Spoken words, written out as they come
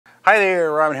Hi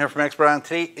there, Robin here from Expert On.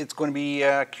 Today it's going to be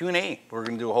Q&A. We're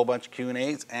going to do a whole bunch of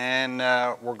Q&As and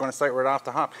we're going to start right off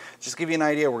the hop. Just to give you an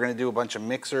idea, we're going to do a bunch of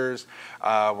mixers.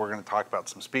 We're going to talk about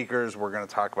some speakers. We're going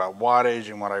to talk about wattage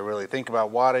and what I really think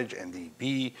about wattage and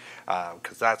dB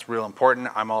because that's real important.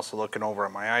 I'm also looking over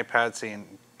at my iPad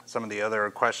seeing some of the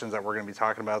other questions that we're going to be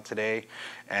talking about today.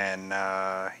 And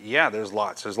yeah, there's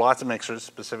lots. There's lots of mixers.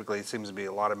 Specifically, it seems to be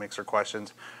a lot of mixer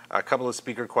questions, a couple of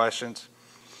speaker questions.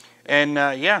 And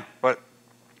yeah, but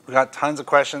we got tons of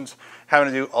questions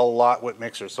having to do a lot with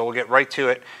mixers. So we'll get right to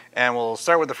it. And we'll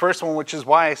start with the first one, which is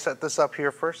why I set this up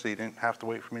here first, so you didn't have to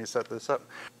wait for me to set this up.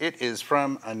 It is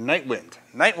from a Nightwind.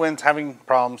 Nightwind's having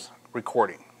problems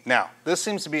recording. Now, this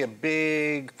seems to be a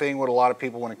big thing with a lot of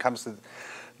people when it comes to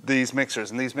these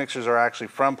mixers, and these mixers are actually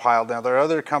from Pyle. Now, there are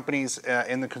other companies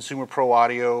in the consumer pro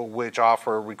audio which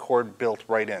offer record built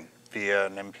right in via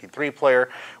an MP3 player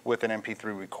with an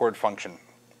MP3 record function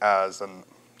as an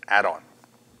add-on.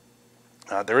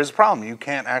 There is a problem. You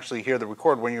can't actually hear the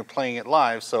record when you're playing it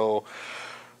live, so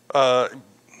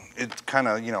it kind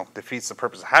of, defeats the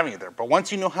purpose of having it there. But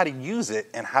once you know how to use it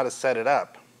and how to set it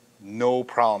up, no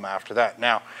problem after that.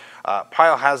 Now,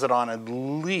 Pyle has it on at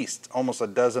least almost a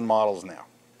dozen models now.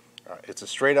 It's a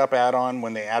straight-up add-on.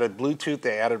 When they added Bluetooth,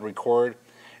 they added record.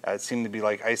 It seemed to be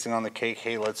like icing on the cake.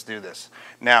 Hey, let's do this.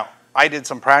 Now, I did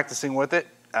some practicing with it.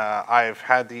 I've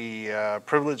had the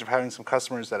privilege of having some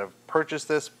customers that have purchased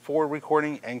this for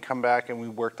recording and come back and we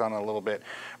worked on it a little bit,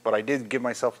 but I did give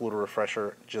myself a little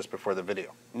refresher just before the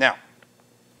video. Now,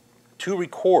 to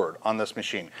record on this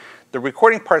machine, the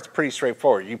recording part's pretty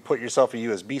straightforward. You put yourself a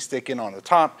USB stick in on the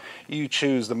top, you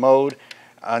choose the mode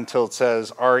until it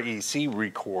says REC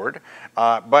record,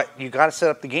 but you got to set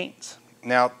up the gains.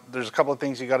 Now, there's a couple of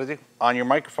things you got to do. On your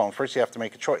microphone, first you have to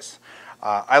make a choice.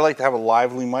 I like to have a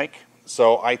lively mic.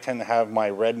 So I tend to have my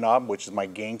red knob, which is my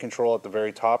gain control at the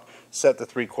very top, set to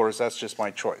 3/4. That's just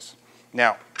my choice.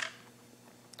 Now,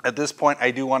 at this point,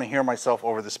 I do want to hear myself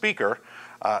over the speaker,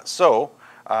 so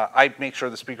I make sure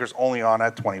the speaker's only on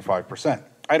at 25%.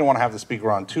 I don't want to have the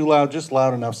speaker on too loud, just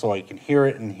loud enough so I can hear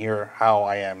it and hear how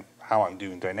I'm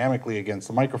doing dynamically against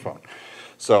the microphone.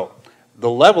 So the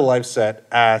level I've set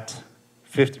at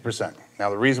 50%. Now,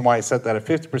 the reason why I set that at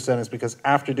 50% is because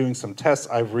after doing some tests,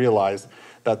 I've realized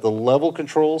that the level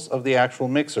controls of the actual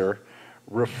mixer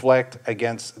reflect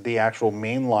against the actual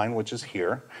main line, which is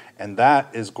here, and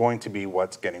that is going to be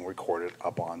what's getting recorded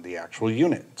up on the actual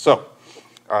unit. So,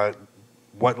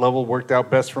 what level worked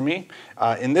out best for me?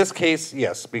 In this case,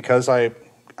 yes, because I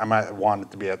might want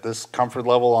it to be at this comfort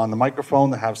level on the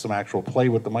microphone to have some actual play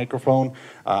with the microphone.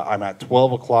 I'm at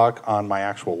 12 o'clock on my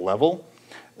actual level.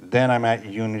 Then I'm at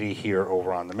unity here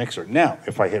over on the mixer. Now,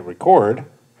 if I hit record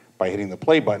by hitting the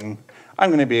play button, I'm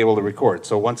going to be able to record.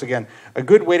 So once again, a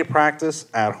good way to practice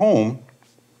at home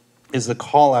is to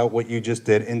call out what you just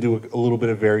did and do a little bit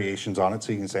of variations on it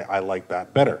so you can say, I like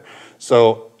that better.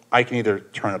 So I can either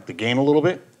turn up the gain a little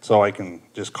bit, so I can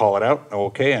just call it out.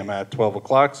 Okay, I'm at 12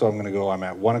 o'clock, so I'm going to go, I'm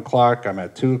at 1 o'clock, I'm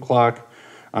at 2 o'clock,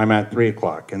 I'm at 3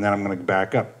 o'clock, and then I'm going to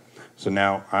back up. So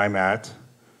now I'm at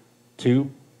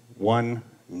 2, 1,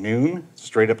 noon,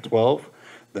 straight up 12,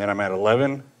 then I'm at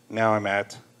 11, now I'm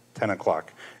at 10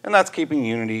 o'clock. And that's keeping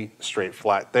unity straight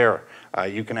flat there.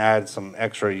 You can add some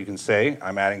extra, you can say,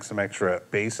 I'm adding some extra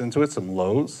bass into it, some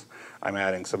lows. I'm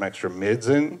adding some extra mids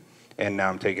in, and now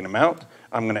I'm taking them out.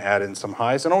 I'm going to add in some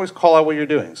highs, and always call out what you're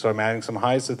doing. So I'm adding some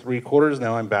highs to 3/4,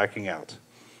 now I'm backing out.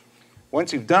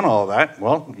 Once you've done all of that,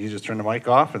 well, you just turn the mic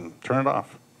off and turn it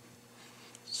off.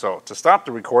 So to stop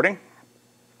the recording,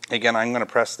 again, I'm going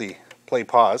to press the play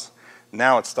pause.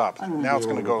 Now it stopped. Now it's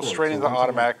going to go straight into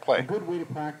automatic play. A good way to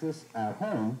practice at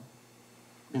home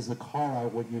is to call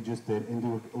out what you just did and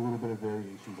do a little bit of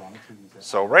variations on it.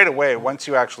 So right away, once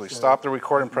you actually stop the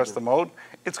record and press the mode,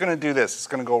 it's going to do this. It's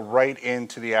going to go right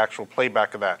into the actual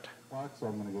playback of that. So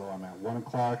I'm going to go, I'm at 1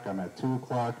 o'clock, I'm at 2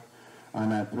 o'clock,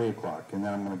 I'm at 3 o'clock, and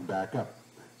then I'm going to back up.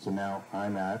 So now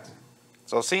I'm at...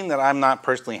 So seeing that I'm not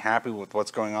personally happy with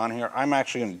what's going on here, I'm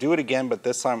actually going to do it again, but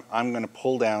this time I'm going to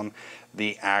pull down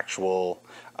the actual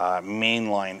main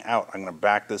line out. I'm going to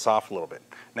back this off a little bit.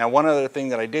 Now, one other thing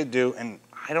that I did do, and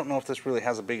I don't know if this really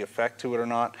has a big effect to it or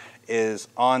not, is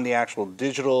on the actual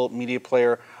digital media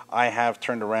player, I have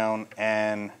turned around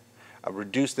and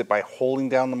reduced it by holding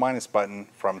down the minus button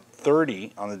from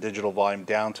 30 on the digital volume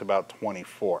down to about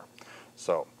 24.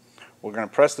 So we're going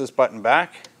to press this button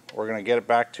back. We're going to get it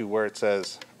back to where it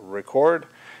says record,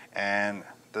 and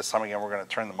this time again we're going to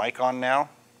turn the mic on now.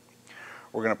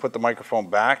 We're going to put the microphone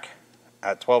back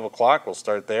at 12 o'clock. We'll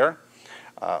start there.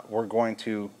 We're going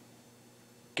to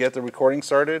get the recording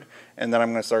started, and then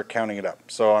I'm going to start counting it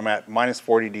up. So I'm at minus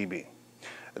 40 dB.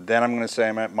 Then I'm going to say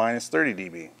I'm at minus 30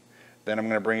 dB. Then I'm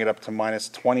going to bring it up to minus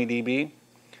 20 dB,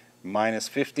 minus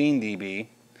 15 dB,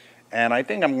 and I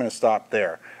think I'm going to stop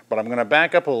there. But I'm going to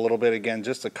back up a little bit again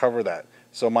just to cover that.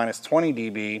 So minus 20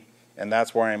 dB, and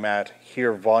that's where I'm at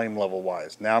here volume level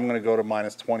wise. Now I'm going to go to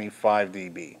minus 25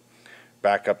 dB.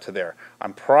 Back up to there.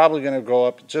 I'm probably going to go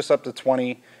up just up to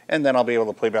 20, and then I'll be able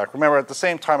to play back. Remember, at the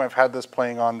same time, I've had this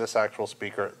playing on this actual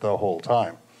speaker the whole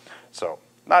time. So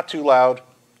not too loud,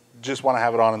 just want to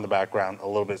have it on in the background a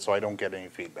little bit so I don't get any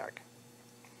feedback.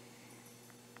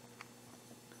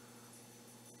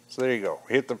 So there you go.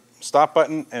 Hit the stop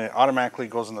button and it automatically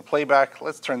goes into playback.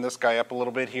 Let's turn this guy up a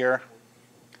little bit here.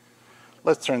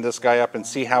 Let's turn this guy up and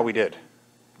see how we did.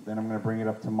 Then I'm going to bring it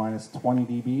up to minus 20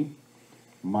 dB,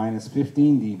 minus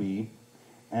 15 dB,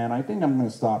 and I think I'm going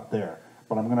to stop there.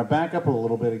 But I'm going to back up a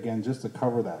little bit again just to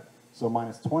cover that. So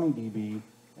minus 20 dB,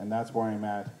 and that's where I'm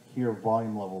at here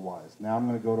volume level wise. Now I'm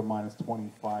going to go to minus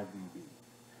 25 dB.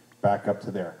 Back up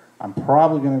to there. I'm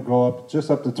probably going to go up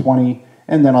just up to 20,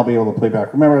 and then I'll be able to play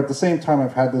back. Remember, at the same time,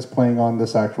 I've had this playing on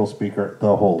this actual speaker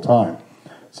the whole time.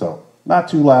 So not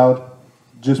too loud,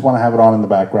 just want to have it on in the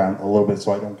background a little bit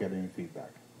so I don't get any feedback.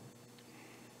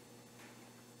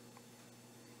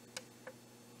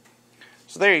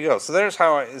 So there you go. So there's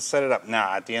how I set it up.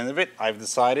 Now, at the end of it, I've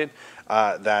decided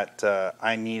that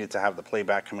I needed to have the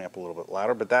playback coming up a little bit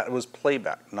louder, but that was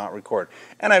playback, not record.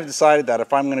 And I've decided that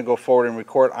if I'm going to go forward and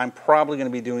record, I'm probably going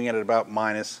to be doing it at about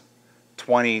minus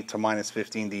 20 to minus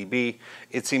 15 dB.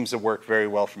 It seems to work very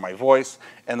well for my voice,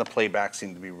 and the playback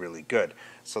seemed to be really good.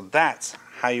 So that's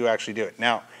how you actually do it.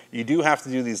 Now, you do have to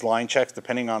do these line checks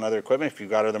depending on other equipment. If you've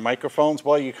got other microphones,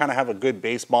 well, you kind of have a good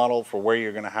base model for where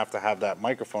you're going to have that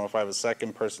microphone. If I have a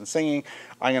second person singing,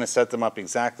 I'm going to set them up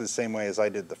exactly the same way as I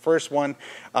did the first one.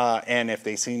 And if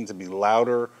they seem to be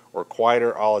louder or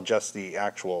quieter, I'll adjust the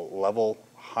actual level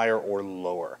higher or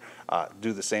lower.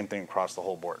 Do the same thing across the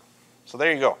whole board. So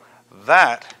there you go.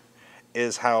 That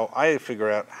is how I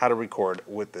figure out how to record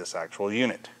with this actual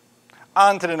unit.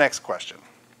 On to the next question.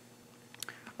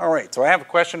 All right, so I have a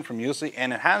question from Yusli,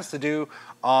 and it has to do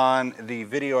on the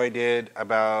video I did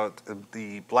about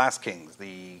the Blastkings,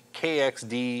 the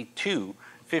KXD2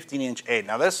 15-inch 8.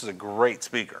 Now, this is a great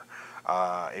speaker.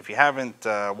 If you haven't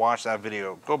watched that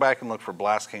video, go back and look for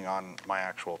Blastking on my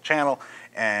actual channel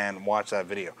and watch that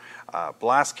video.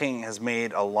 Blastking has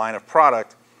made a line of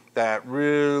product that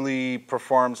really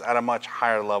performs at a much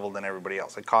higher level than everybody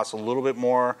else. It costs a little bit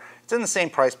more. It's in the same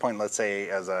price point, let's say,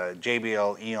 as a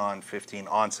JBL Eon 15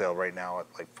 on sale right now at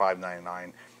like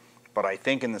 $599. But I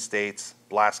think in the States,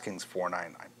 Blastking's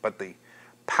 $499. But the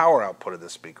power output of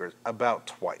this speaker is about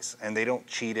twice, and they don't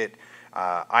cheat it.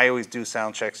 I always do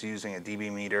sound checks using a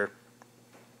dB meter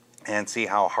and see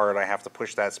how hard I have to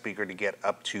push that speaker to get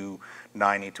up to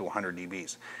 90 to 100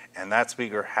 dBs. And that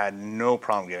speaker had no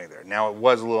problem getting there. Now, it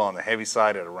was a little on the heavy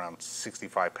side at around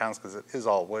 65 pounds because it is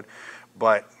all wood,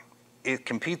 but it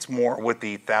competes more with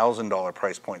the $1,000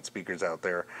 price point speakers out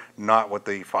there, not with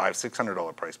the $500,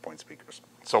 $600 price point speakers.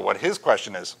 So what his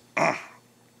question is,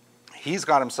 he's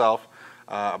got himself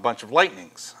a bunch of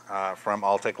Lightnings from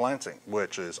Altec Lansing,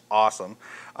 which is awesome.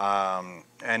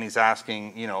 And he's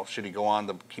asking, you know, should he go on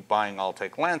to keep buying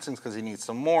Altec Lansings because he needs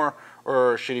some more,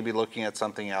 or should he be looking at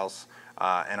something else?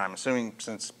 And I'm assuming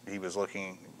since he was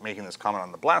making this comment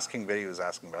on the Blastking video, he was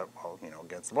asking about, well, you know,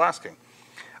 against the Blastking.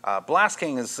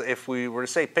 Blastking is, if we were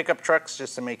to say pickup trucks,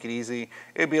 just to make it easy,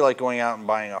 it'd be like going out and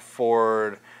buying a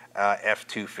Ford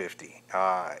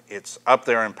F-250. It's up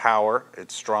there in power.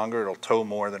 It's stronger. It'll tow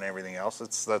more than everything else.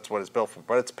 That's what it's built for.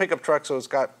 But it's a pickup truck, so it's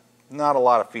got not a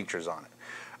lot of features on it.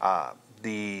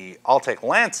 The Altec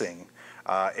Lansing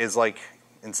is like,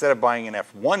 instead of buying an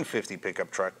F-150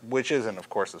 pickup truck, which isn't, of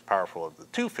course, as powerful as the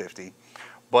 250,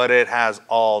 but it has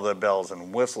all the bells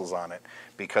and whistles on it,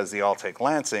 because the Altec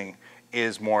Lansing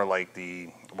is more like the,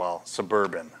 well,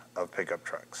 Suburban of pickup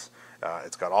trucks.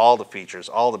 It's got all the features,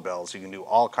 all the bells. You can do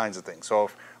all kinds of things. So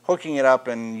if hooking it up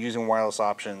and using wireless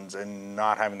options and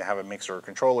not having to have a mixer or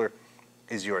controller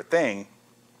is your thing,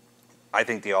 I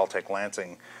think the Altec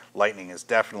Lansing Lightning is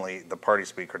definitely the party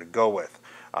speaker to go with.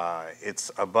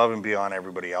 It's above and beyond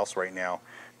everybody else right now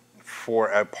for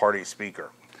a party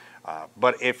speaker.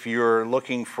 But if you're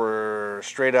looking for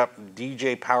straight up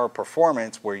DJ power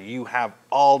performance where you have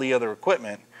all the other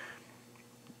equipment,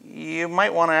 you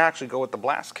might want to actually go with the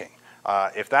Blastking.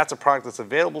 If that's a product that's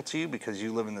available to you because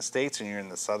you live in the States and you're in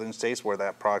the southern states where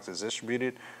that product is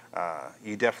distributed,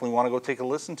 you definitely want to go take a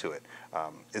listen to it.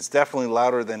 It's definitely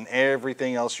louder than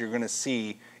everything else you're going to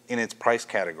see in its price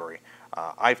category.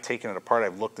 I've taken it apart,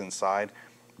 I've looked inside,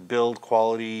 build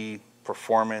quality,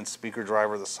 performance, speaker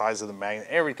driver, the size of the magnet,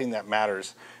 everything that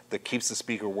matters that keeps the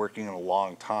speaker working a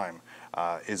long time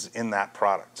is in that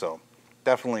product. So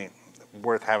definitely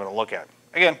worth having a look at.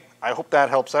 Again, I hope that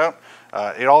helps out.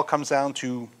 It all comes down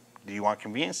to, do you want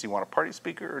convenience, do you want a party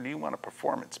speaker, or do you want a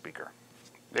performance speaker?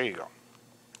 There you go.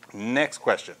 Next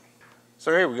question.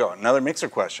 So here we go, another mixer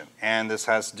question, and this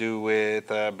has to do with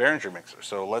Behringer mixer.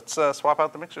 So let's swap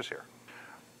out the mixers here.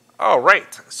 All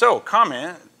right, so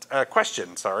a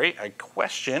question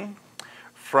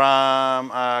from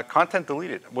Content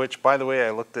Deleted, which, by the way, I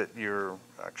looked at your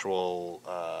actual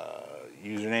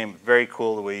username. Very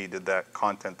cool the way you did that,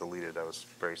 Content Deleted. That was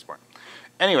very smart.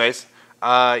 Anyways,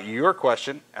 your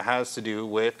question has to do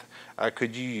with,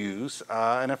 could you use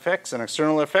an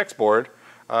external effects board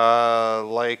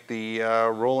like the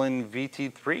Roland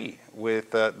VT3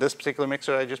 with this particular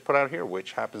mixer I just put out here,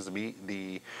 which happens to be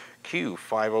the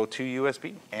Q502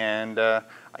 USB. And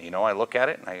you know, I look at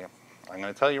it and I'm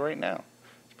going to tell you right now,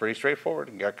 it's pretty straightforward.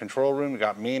 You got control room, you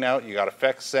got main out, you got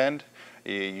effects send,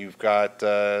 you've got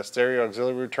stereo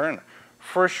auxiliary return.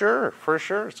 For sure,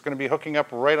 it's going to be hooking up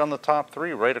right on the top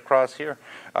three, right across here.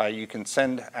 You can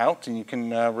send out and you can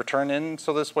return in,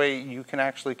 so this way you can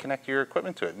actually connect your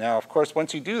equipment to it. Now, of course,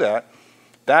 once you do that,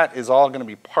 that is all going to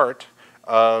be part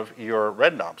of your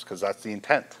red knobs, because that's the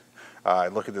intent. I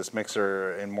look at this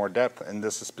mixer in more depth, and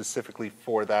this is specifically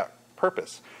for that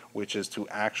purpose, which is to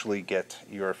actually get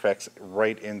your effects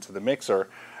right into the mixer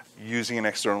using an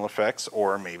external effects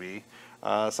or maybe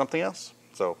something else.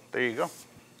 So there you go.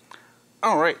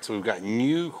 All right, so we've got a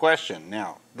new question.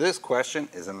 Now, this question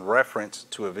is in reference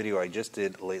to a video I just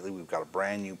did lately. We've got a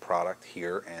brand new product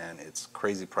here, and it's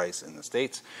crazy price in the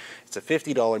States. It's a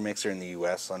 $50 mixer in the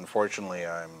US. Unfortunately,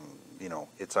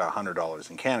 it's $100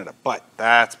 in Canada, but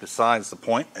that's besides the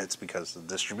point. It's because of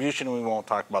the distribution. We won't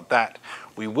talk about that.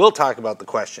 We will talk about the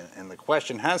question, and the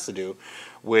question has to do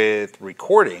with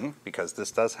recording, because this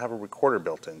does have a recorder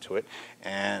built into it.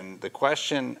 And the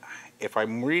question, if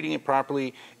I'm reading it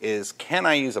properly, is can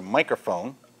I use a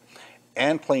microphone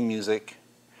and play music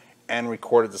and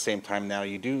record at the same time? Now,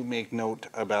 you do make note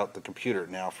about the computer.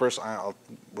 Now, first,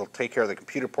 we'll take care of the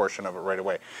computer portion of it right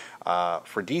away.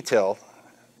 For detail,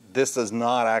 this does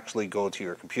not actually go to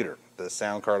your computer. The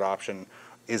sound card option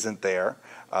isn't there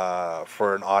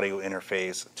for an audio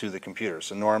interface to the computer.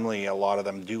 So normally, a lot of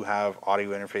them do have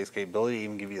audio interface capability,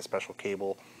 even give you a special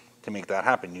cable to make that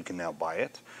happen. You can now buy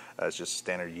it. It's just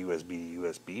standard USB to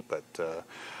USB, but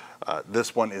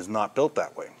this one is not built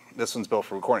that way. This one's built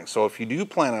for recording. So if you do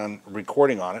plan on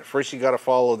recording on it, first you got to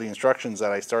follow the instructions that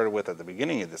I started with at the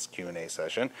beginning of this Q&A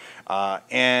session,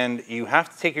 and you have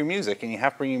to take your music, and you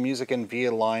have to bring your music in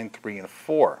via line 3 and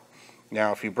 4.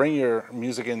 Now, if you bring your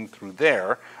music in through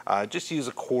there, just use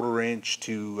a 1/4 inch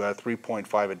to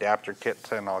 3.5 adapter kit,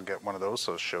 and I'll get one of those,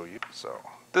 so I'll show you. So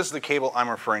this is the cable I'm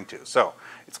referring to. So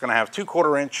it's going to have 2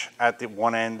 1/4 inch at the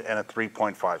one end and a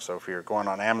 3.5. So if you're going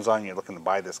on Amazon, you're looking to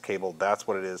buy this cable, that's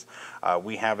what it is.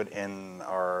 We have it in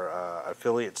our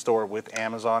affiliate store with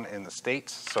Amazon in the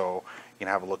States, so you can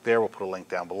have a look there. We'll put a link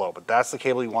down below. But that's the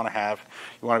cable you want to have.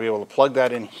 You want to be able to plug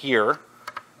that in here.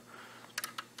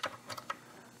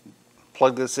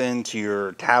 Plug this into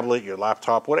your tablet, your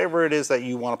laptop, whatever it is that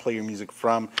you want to play your music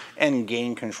from, and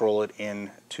gain control it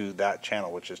into that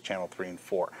channel, which is channel 3 and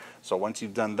 4. So once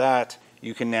you've done that,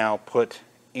 you can now put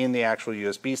in the actual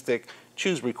USB stick,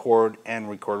 choose record, and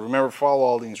record. Remember, follow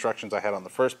all the instructions I had on the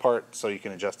first part so you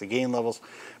can adjust the gain levels,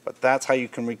 but that's how you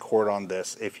can record on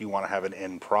this if you want to have an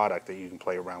end product that you can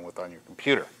play around with on your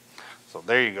computer. So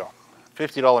there you go,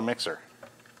 $50 mixer.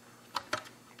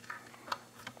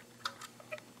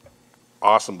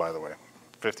 Awesome, by the way,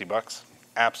 50 bucks,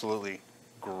 absolutely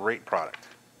great product.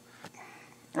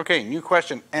 Okay, new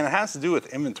question, and it has to do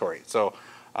with inventory. So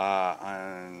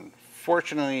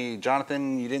unfortunately,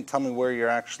 Jonathan, you didn't tell me where you're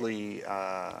actually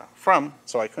from,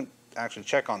 so I couldn't actually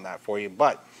check on that for you.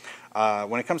 But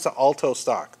when it comes to Alto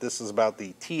stock, this is about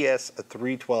the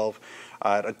TS312.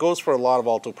 It goes for a lot of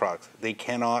Alto products. They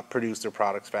cannot produce their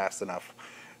products fast enough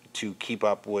to keep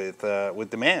up with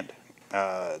demand.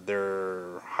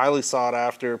 They're highly sought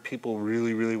after. People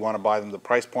really, really want to buy them. The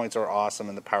price points are awesome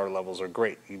and the power levels are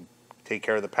great. You take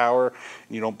care of the power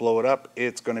and you don't blow it up,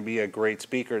 it's going to be a great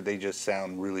speaker. They just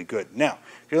sound really good. Now,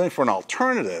 if you're looking for an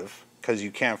alternative because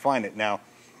you can't find it, now,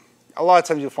 a lot of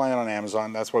times you'll find it on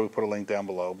Amazon. That's why we put a link down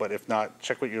below. But if not,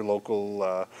 check with your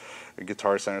local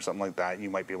Guitar Center or something like that. You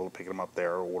might be able to pick them up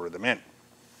there or order them in.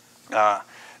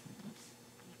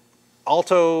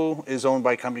 Alto is owned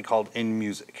by a company called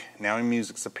InMusic. Now,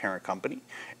 InMusic's a parent company,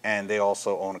 and they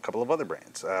also own a couple of other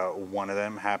brands. One of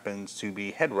them happens to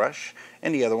be Headrush,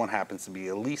 and the other one happens to be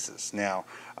Alesis. Now,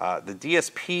 the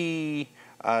DSP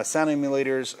sound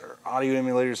emulators or audio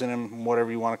emulators in them,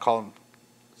 whatever you want to call them,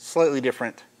 slightly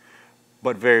different,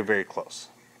 but very, very close.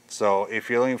 So if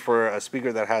you're looking for a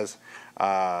speaker that has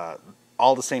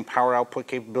all the same power output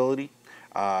capability,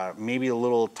 maybe a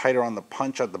little tighter on the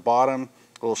punch at the bottom,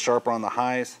 a little sharper on the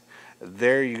highs,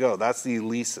 there you go. That's the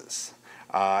Elises.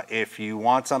 If you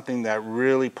want something that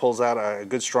really pulls out a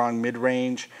good strong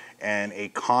mid-range and a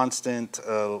constant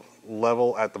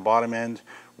level at the bottom end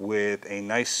with a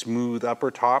nice smooth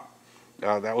upper top,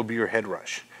 that would be your head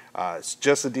rush. It's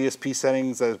just the DSP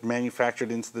settings that's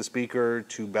manufactured into the speaker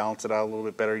to balance it out a little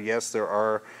bit better. Yes, there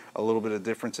are a little bit of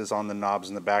differences on the knobs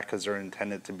in the back because they're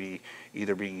intended to be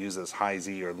either being used as high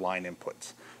Z or line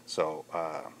inputs. So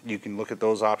you can look at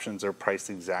those options. They're priced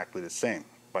exactly the same,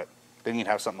 but then you'd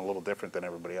have something a little different than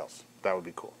everybody else. That would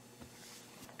be cool.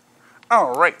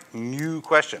 All right, new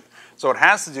question. So it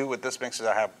has to do with this mixer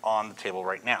that I have on the table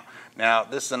right now. Now,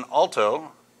 this is an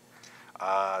Alto,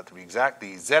 to be exact,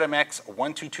 the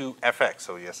ZMX122fx.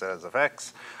 So yes, it has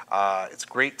FX. It's a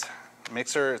great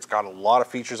mixer. It's got a lot of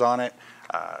features on it.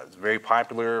 It's very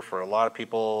popular for a lot of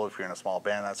people. If you're in a small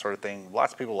band, that sort of thing,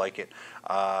 lots of people like it.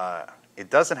 It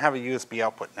doesn't have a USB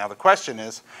output. Now the question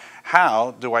is,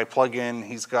 how do I plug in?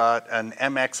 He's got an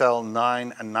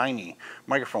MXL990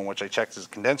 microphone, which I checked is a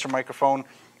condenser microphone,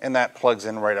 and that plugs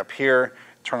in right up here.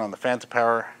 Turn on the phantom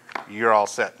power, you're all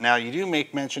set. Now you do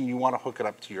make mention you want to hook it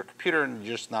up to your computer and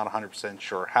you're just not 100%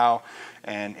 sure how,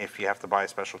 and if you have to buy a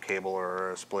special cable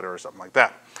or a splitter or something like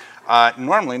that.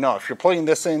 Normally, no, if you're plugging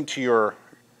this into your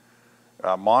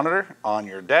monitor on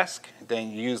your desk, then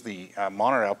you use the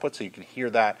monitor output so you can hear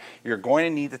that. You're going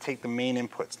to need to take the main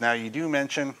inputs. Now you do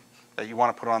mention that you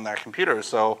want to put on that computer,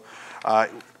 so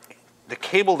the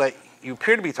cable that you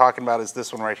appear to be talking about is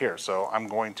this one right here. So I'm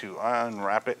going to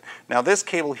unwrap it. Now this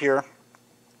cable here,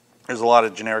 there's a lot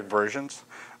of generic versions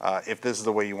if this is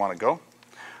the way you want to go.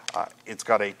 It's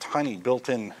got a tiny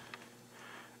built-in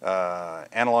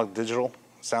analog digital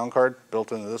sound card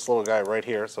built into this little guy right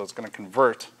here, so it's going to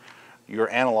convert your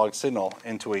analog signal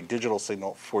into a digital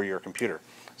signal for your computer.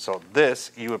 So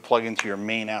this you would plug into your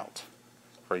main out.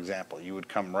 For example, you would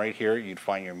come right here, you'd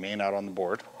find your main out on the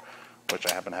board, which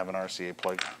I happen to have an RCA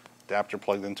plug adapter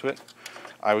plugged into it.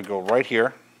 I would go right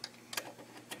here,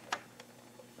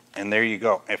 and there you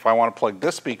go. If I want to plug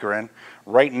this speaker in,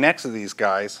 right next to these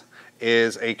guys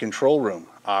is a control room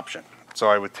option. So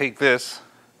I would take this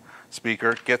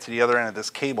speaker, get to the other end of this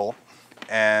cable,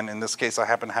 and in this case I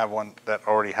happen to have one that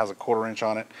already has a 1/4 inch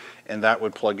on it, and that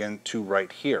would plug in to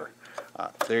right here.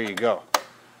 There you go.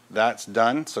 That's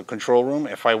done. So control room,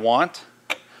 if I want,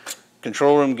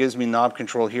 control room gives me knob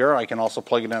control here. I can also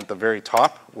plug it in at the very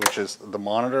top, which is the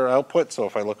monitor output. So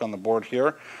if I look on the board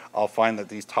here, I'll find that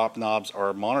these top knobs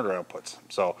are monitor outputs.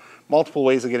 So multiple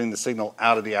ways of getting the signal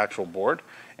out of the actual board,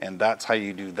 and that's how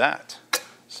you do that.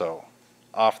 So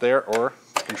off there or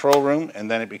control room, and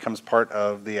then it becomes part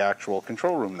of the actual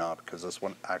control room knob, because this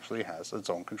one actually has its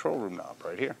own control room knob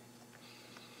right here.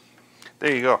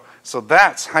 There you go. So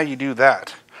that's how you do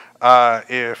that.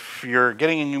 If you're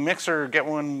getting a new mixer, get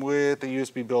one with a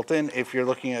USB built in. If you're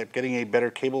looking at getting a better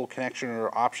cable connection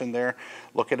or option there,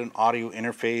 look at an audio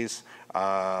interface.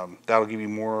 That'll give you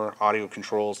more audio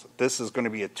controls. This is going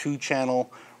to be a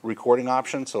 2-channel recording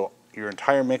option, so your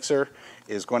entire mixer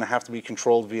is going to have to be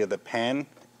controlled via the pan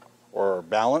or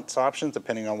balance options,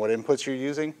 depending on what inputs you're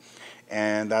using,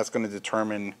 and that's going to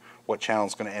determine what channel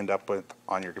it's going to end up with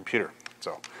on your computer.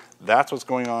 So that's what's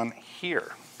going on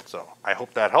here. So I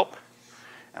hope that helped,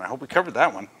 and I hope we covered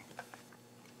that one.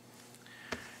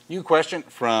 New question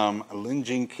from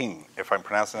Linjing King, if I'm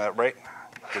pronouncing that right.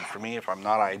 Good for me. If I'm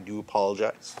not, I do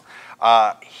apologize.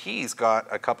 He's got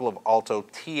a couple of Alto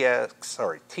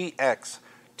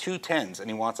TX210s, and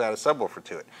he wants to add a subwoofer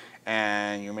to it.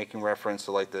 And you're making reference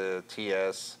to like the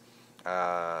TS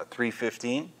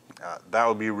 315. That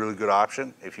would be a really good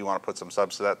option if you want to put some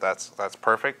subs to that. That's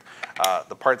perfect.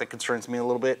 The part that concerns me a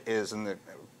little bit is in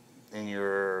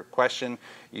your question,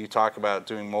 you talk about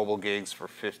doing mobile gigs for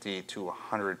 50 to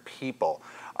 100 people.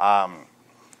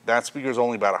 That speaker is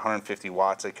only about 150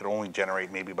 watts. It could only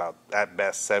generate maybe about, at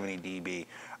best, 70 dB.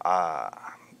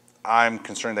 I'm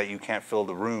concerned that you can't fill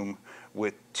the room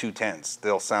with 210s.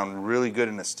 They'll sound really good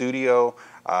in a studio,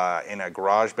 in a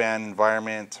garage band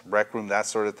environment, rec room, that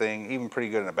sort of thing, even pretty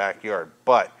good in a backyard.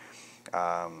 But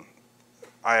I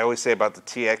always say about the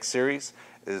TX series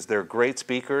is they're great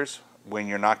speakers when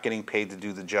you're not getting paid to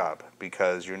do the job,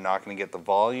 because you're not going to get the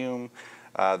volume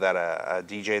that a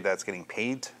DJ that's getting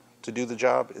paid to do the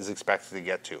job is expected to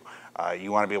get to.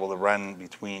 You want to be able to run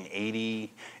between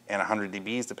 80 and 100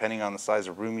 dBs depending on the size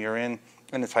of room you're in,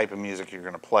 and the type of music you're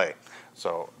going to play.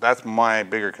 So that's my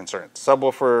bigger concern.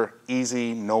 Subwoofer,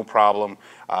 easy, no problem.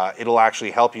 It'll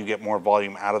actually help you get more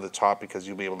volume out of the top because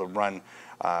you'll be able to run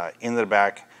into the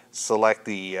back, select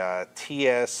the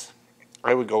TS.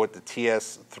 I would go with the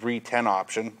TS 310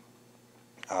 option.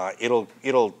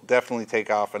 It'll definitely take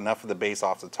off enough of the bass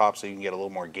off the top so you can get a little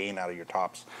more gain out of your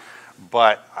tops.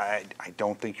 But I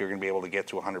don't think you're going to be able to get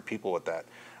to 100 people with that.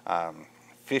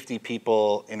 50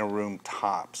 people in a room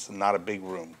tops, not a big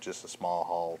room, just a small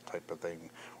hall type of thing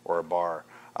or a bar.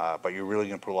 But you're really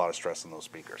going to put a lot of stress on those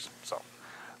speakers. So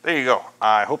there you go.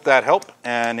 I hope that helped.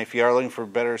 And if you are looking for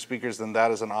better speakers, then that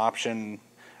is an option.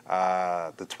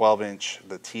 The 12-inch,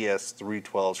 the TS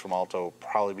 312s from Alto,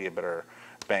 probably be a better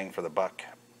bang for the buck,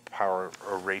 power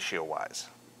or ratio wise.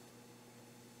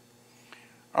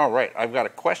 All right, I've got a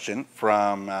question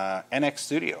from NX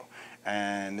Studio,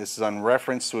 and this is on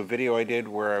reference to a video I did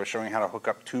where I was showing how to hook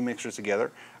up two mixers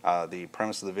together. The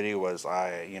premise of the video was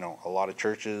a lot of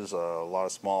churches, a lot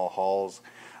of small halls,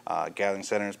 gathering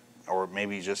centers, or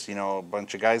maybe just a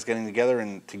bunch of guys getting together,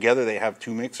 and together they have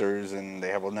two mixers and they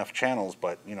have enough channels,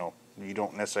 but you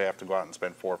don't necessarily have to go out and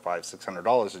spend $400, $500,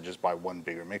 $600 to just buy one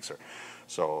bigger mixer.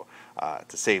 So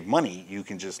to save money, you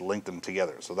can just link them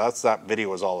together. So that's that video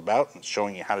was all about, and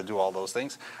showing you how to do all those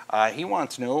things. He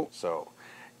wants to know, so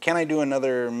can I do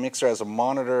another mixer as a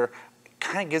monitor?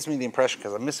 Kind of gives me the impression,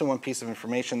 because I'm missing one piece of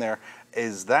information there,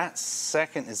 is that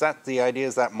the idea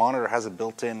is that monitor has a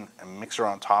built-in mixer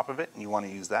on top of it, and you want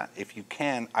to use that? If you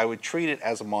can, I would treat it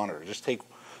as a monitor. Just take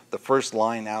the first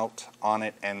line out on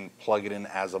it and plug it in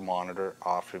as a monitor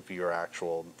off of your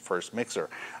actual first mixer.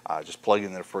 Just plug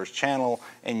in the first channel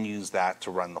and use that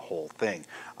to run the whole thing.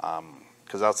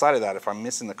 Because outside of that, if I'm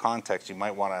missing the context, you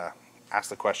might want to ask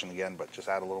the question again, but just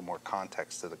add a little more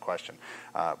context to the question.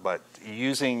 But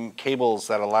using cables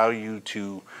that allow you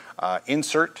to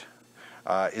insert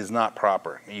is not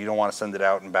proper. You don't want to send it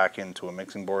out and back into a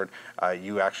mixing board.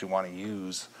 You actually want to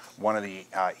use one of the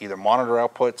either monitor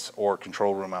outputs or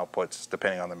control room outputs,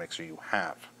 depending on the mixer you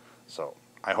have. So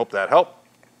I hope that helped.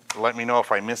 Let me know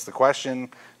if I missed the question.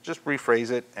 Just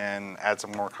rephrase it and add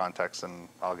some more context, and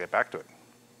I'll get back to it.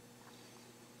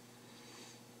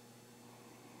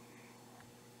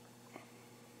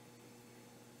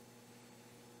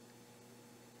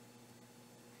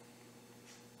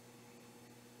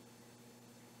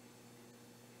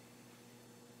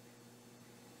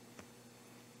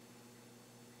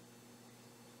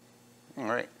 All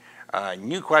right,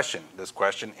 new question. This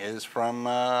question is from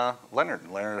Leonard.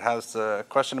 Leonard has a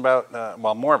question about,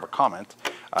 well, more of a comment,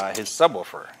 his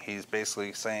subwoofer. He's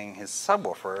basically saying his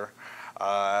subwoofer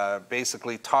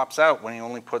basically tops out when he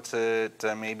only puts it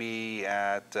maybe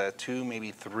at 2,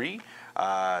 maybe 3.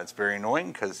 It's very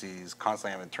annoying because he's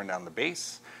constantly having to turn down the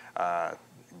bass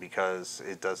because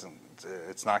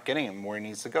it's not getting him where he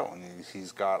needs to go. And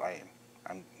he's got,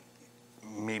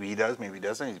 maybe he does, maybe he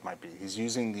doesn't. He's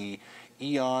using the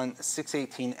Eon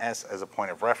 618S as a point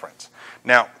of reference.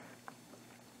 Now,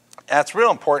 that's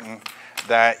real important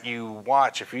that you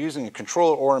watch. If you're using a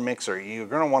controller or a mixer, you're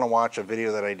going to want to watch a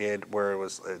video that I did where it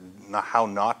was how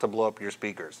not to blow up your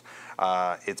speakers.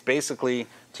 It's basically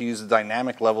to use the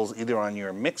dynamic levels either on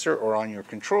your mixer or on your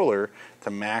controller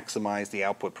to maximize the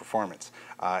output performance.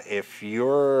 If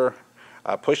you're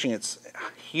pushing it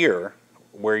here,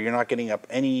 where you're not getting up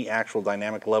any actual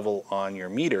dynamic level on your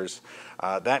meters,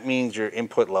 that means your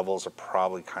input levels are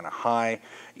probably kind of high,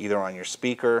 either on your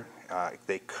speaker.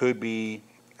 They could be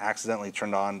accidentally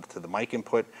turned on to the mic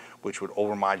input, which would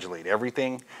overmodulate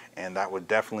everything, and that would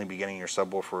definitely be getting your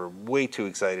subwoofer way too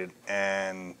excited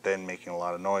and then making a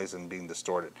lot of noise and being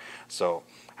distorted. So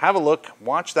have a look,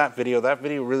 watch that video. That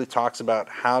video really talks about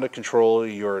how to control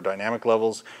your dynamic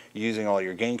levels using all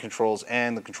your gain controls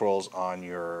and the controls on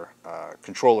your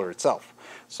controller itself.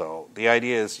 So the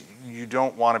idea is you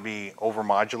don't want to be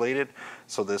overmodulated,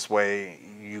 so this way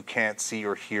you can't see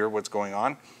or hear what's going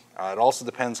on. It also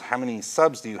depends how many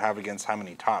subs do you have against how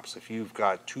many tops. If you've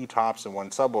got 2 tops and 1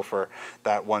 subwoofer,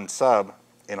 that 1 sub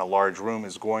in a large room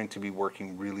is going to be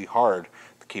working really hard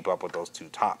to keep up with those 2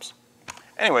 tops.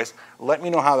 Anyways, let me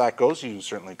know how that goes. You can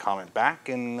certainly comment back,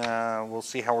 and we'll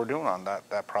see how we're doing on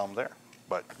that problem there.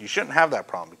 But you shouldn't have that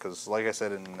problem because, like I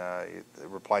said in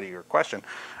reply to your question,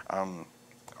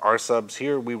 our subs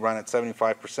here, we run at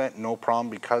 75%, no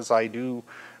problem, because I do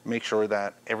make sure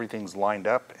that everything's lined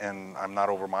up and I'm not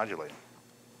overmodulating.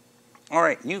 All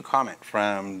right, new comment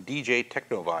from DJ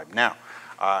Techno Vibe. Now,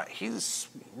 he's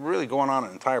really going on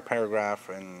an entire paragraph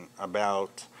and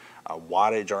about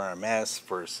wattage RMS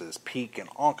versus peak and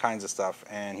all kinds of stuff,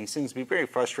 and he seems to be very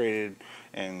frustrated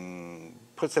and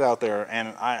puts it out there, and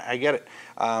I get it.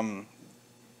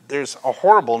 there's a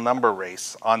horrible number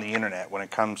race on the internet when it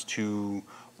comes to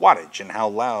wattage and how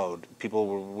loud people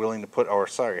were willing to put, or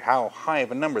sorry, how high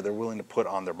of a number they're willing to put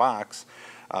on their box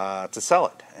to sell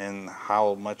it, and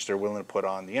how much they're willing to put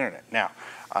on the internet. Now,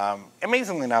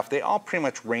 amazingly enough, they all pretty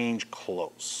much range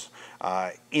close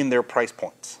in their price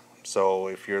points. So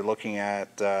if you're looking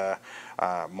at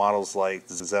models like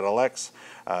ZLX,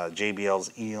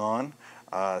 JBL's Eon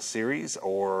series,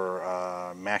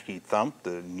 or Mackie Thump,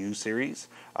 the new series,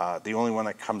 the only one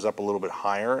that comes up a little bit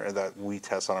higher that we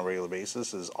test on a regular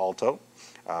basis is Alto.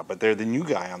 But they're the new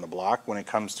guy on the block when it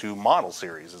comes to model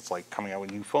series. It's like coming out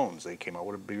with new phones. They came out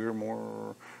with a bigger,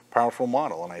 more powerful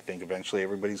model, and I think eventually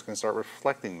everybody's going to start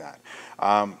reflecting that.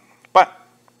 But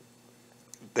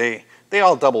they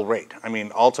all double rate. I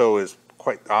mean, Alto is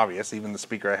quite obvious. Even the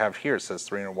speaker I have here says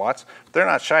 300 watts. They're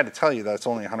not shy to tell you that it's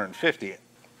only 150.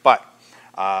 But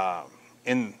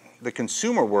in the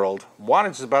consumer world,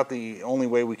 wattage is about the only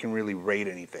way we can really rate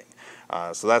anything.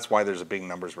 So that's why there's a big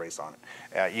numbers race on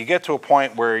it. You get to a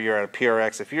point where you're at a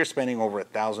PRX, if you're spending over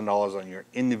 $1,000 on your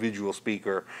individual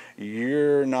speaker,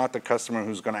 you're not the customer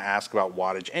who's going to ask about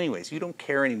wattage anyways. You don't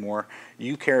care anymore.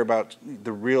 You care about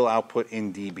the real output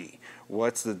in dB.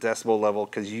 What's the decibel level?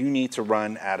 Because you need to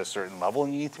run at a certain level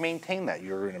and you need to maintain that.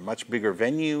 You're in a much bigger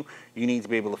venue. You need to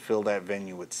be able to fill that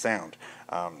venue with sound.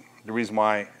 The reason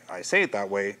why I say it that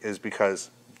way is because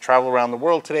travel around the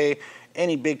world today,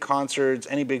 any big concerts,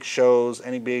 any big shows,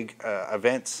 any big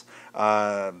events,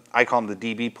 I call them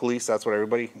the DB police. That's what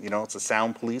everybody, it's a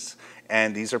sound police.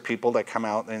 And these are people that come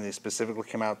out, and they specifically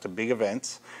come out to big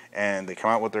events, and they come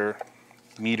out with their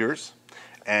meters,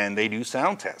 and they do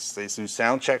sound tests. They do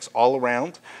sound checks all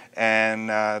around, and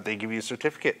they give you a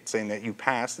certificate saying that you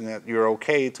passed and that you're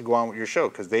okay to go on with your show,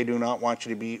 because they do not want you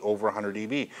to be over 100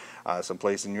 dB.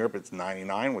 Someplace in Europe it's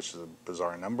 99, which is a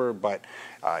bizarre number, but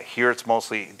here it's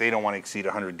mostly they don't want to exceed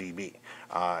 100 dB.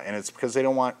 And it's because they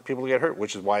don't want people to get hurt,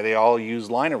 which is why they all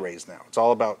use line arrays now. It's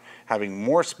all about having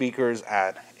more speakers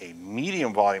at a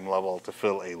medium volume level to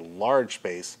fill a large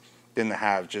space than to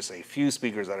have just a few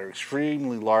speakers that are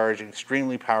extremely large,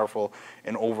 extremely powerful,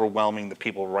 and overwhelming the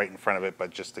people right in front of it, but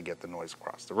just to get the noise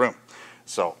across the room.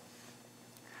 So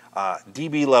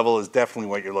dB level is definitely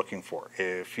what you're looking for.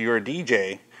 If you're a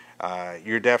DJ,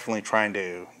 you're definitely trying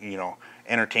to,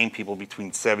 entertain people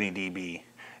between 70 dB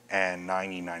and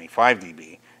 90, 95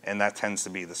 dB, and that tends to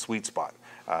be the sweet spot.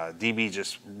 dB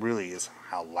just really is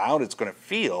how loud it's going to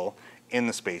feel in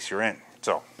the space you're in.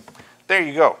 So there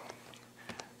you go.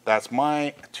 That's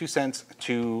my 2 cents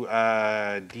to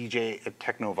DJ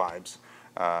techno vibes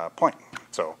point.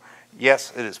 So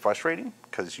yes, it is frustrating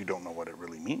because you don't know what it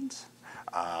really means.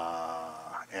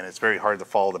 And it's very hard to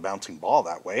follow the bouncing ball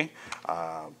that way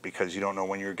because you don't know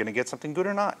when you're going to get something good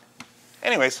or not.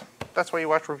 Anyways, that's why you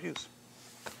watch reviews.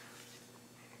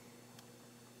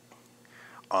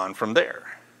 On from there.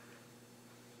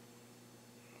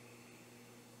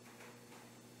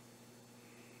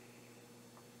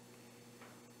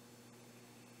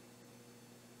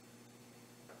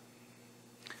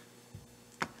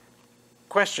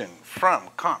 Question from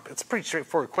Comp. It's a pretty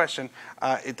straightforward question.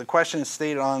 The question is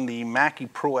stated on the Mackie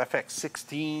Pro FX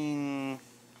 16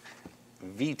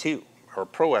 V2, or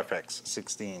Pro FX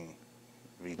 16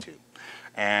 V2.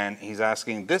 And he's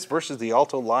asking this versus the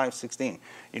Alto Live 16.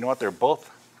 You know what? They're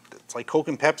both, it's like Coke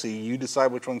and Pepsi. You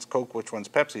decide which one's Coke, which one's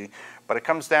Pepsi. But it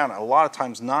comes down a lot of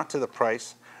times not to the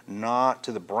price, not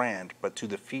to the brand, but to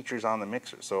the features on the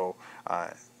mixer. So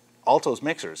Alto's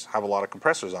mixers have a lot of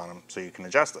compressors on them, so you can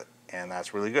adjust it. And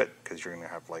that's really good because you're going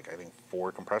to have, like, I think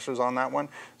 4 compressors on that one.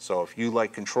 So if you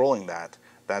like controlling that,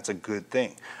 that's a good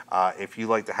thing. If you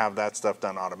like to have that stuff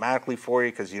done automatically for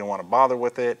you because you don't want to bother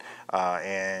with it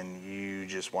and you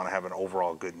just want to have an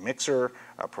overall good mixer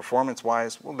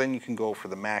performance-wise, well, then you can go for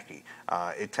the Mackie.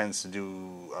 It tends to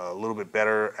do a little bit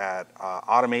better at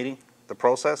automating the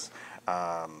process.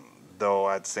 Though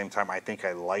at the same time, I think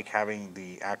I like having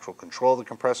the actual control of the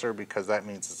compressor because that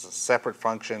means it's a separate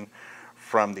function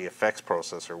from the effects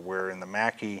processor, where in the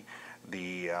Mackie,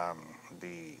 the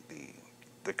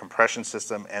compression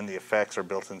system and the effects are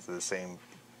built into the same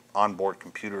onboard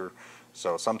computer.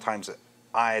 So sometimes it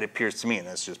appears to me, and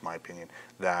that's just my opinion,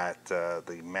 that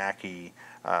the Mackie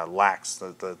lacks.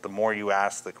 The more you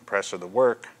ask the compressor to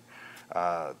work,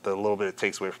 the little bit it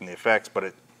takes away from the effects, but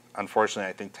it unfortunately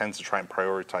I think tends to try and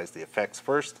prioritize the effects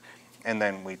first, and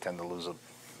then we tend to lose it,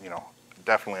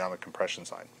 definitely on the compression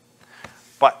side.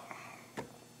 But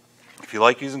if you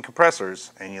like using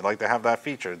compressors and you like to have that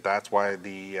feature, that's why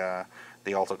the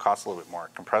Alto costs a little bit more.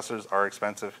 Compressors are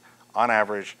expensive, on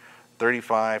average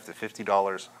 $35 to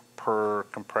 $50 per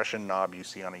compression knob you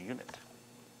see on a unit.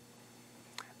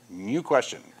 new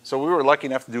question. So we were lucky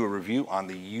enough to do a review on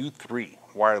the U3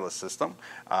 wireless system.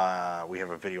 We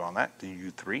have a video on that, the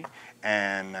U3,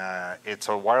 and it's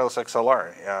a wireless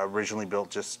XLR, originally built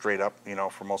just straight up, you know,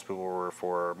 for most people were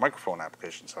for microphone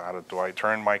applications. So how do I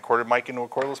turn my corded mic into a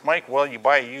cordless mic? Well, you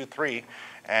buy a U3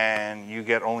 and you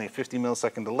get only a 50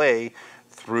 millisecond delay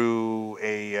through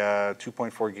a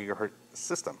 2.4 gigahertz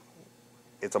system.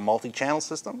 It's a multi-channel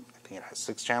system. I think it has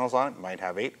 6 channels on it. It might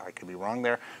have 8. I could be wrong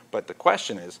there. But the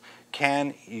question is,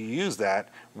 can you use that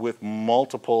with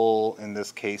multiple, in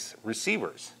this case,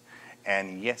 receivers?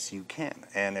 And yes, you can.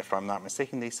 And if I'm not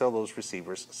mistaken, they sell those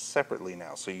receivers separately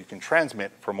now. So you can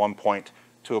transmit from one point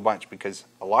to a bunch, because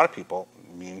a lot of people,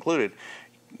 me included,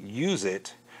 use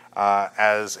it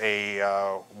as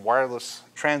a wireless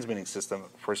transmitting system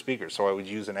for speakers. So I would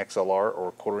use an XLR or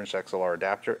a 1/4-inch XLR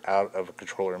adapter out of a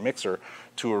controller mixer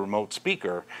to a remote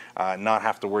speaker, not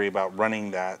have to worry about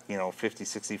running that, you know, 50,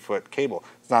 60 foot cable.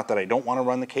 It's not that I don't want to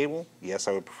run the cable. Yes,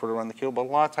 I would prefer to run the cable, but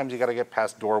a lot of times you got to get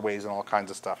past doorways and all kinds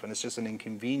of stuff, and it's just an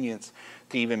inconvenience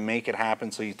to even make it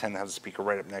happen, so you tend to have the speaker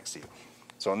right up next to you.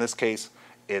 So in this case,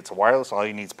 it's wireless. All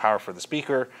you need is power for the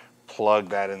speaker. Plug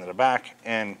that into the back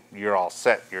and you're all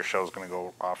set. Your show's going to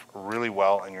go off really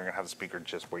well, and you're going to have the speaker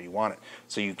just where you want it.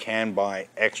 So you can buy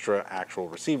extra actual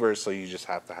receivers, so you just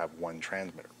have to have one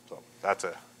transmitter. So that's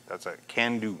a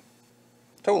can do.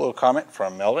 So a little comment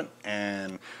from Melvin,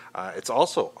 and it's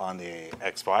also on the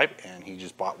X5, and he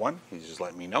just bought one. He's just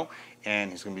letting me know,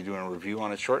 and he's going to be doing a review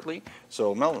on it shortly.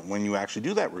 So Melvin, when you actually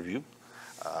do that review,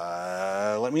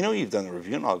 let me know you've done the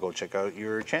review, and I'll go check out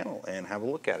your channel and have a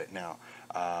look at it. Now,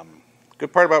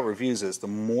 good part about reviews is the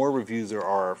more reviews there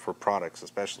are for products,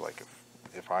 especially like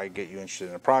if I get you interested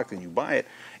in a product and you buy it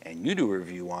and you do a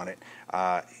review on it,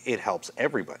 it helps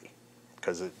everybody,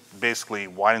 because it basically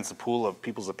widens the pool of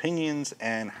people's opinions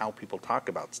and how people talk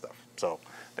about stuff. So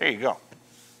there you go.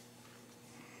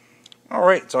 All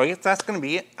right, so I guess that's going to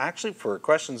be it, actually, for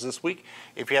questions this week.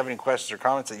 If you have any questions or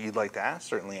comments that you'd like to ask,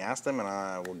 certainly ask them, and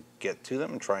I will get to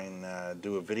them and try and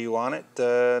do a video on it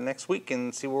next week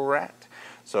and see where we're at.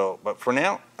 So, but for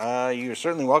now, you're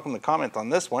certainly welcome to comment on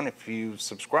this one. If you've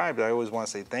subscribed, I always want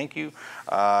to say thank you.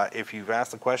 If you've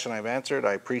asked a question I've answered,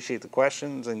 I appreciate the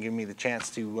questions and give me the chance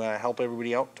to help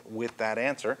everybody out with that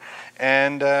answer.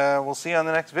 And we'll see you on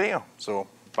the next video. So,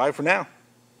 bye for now.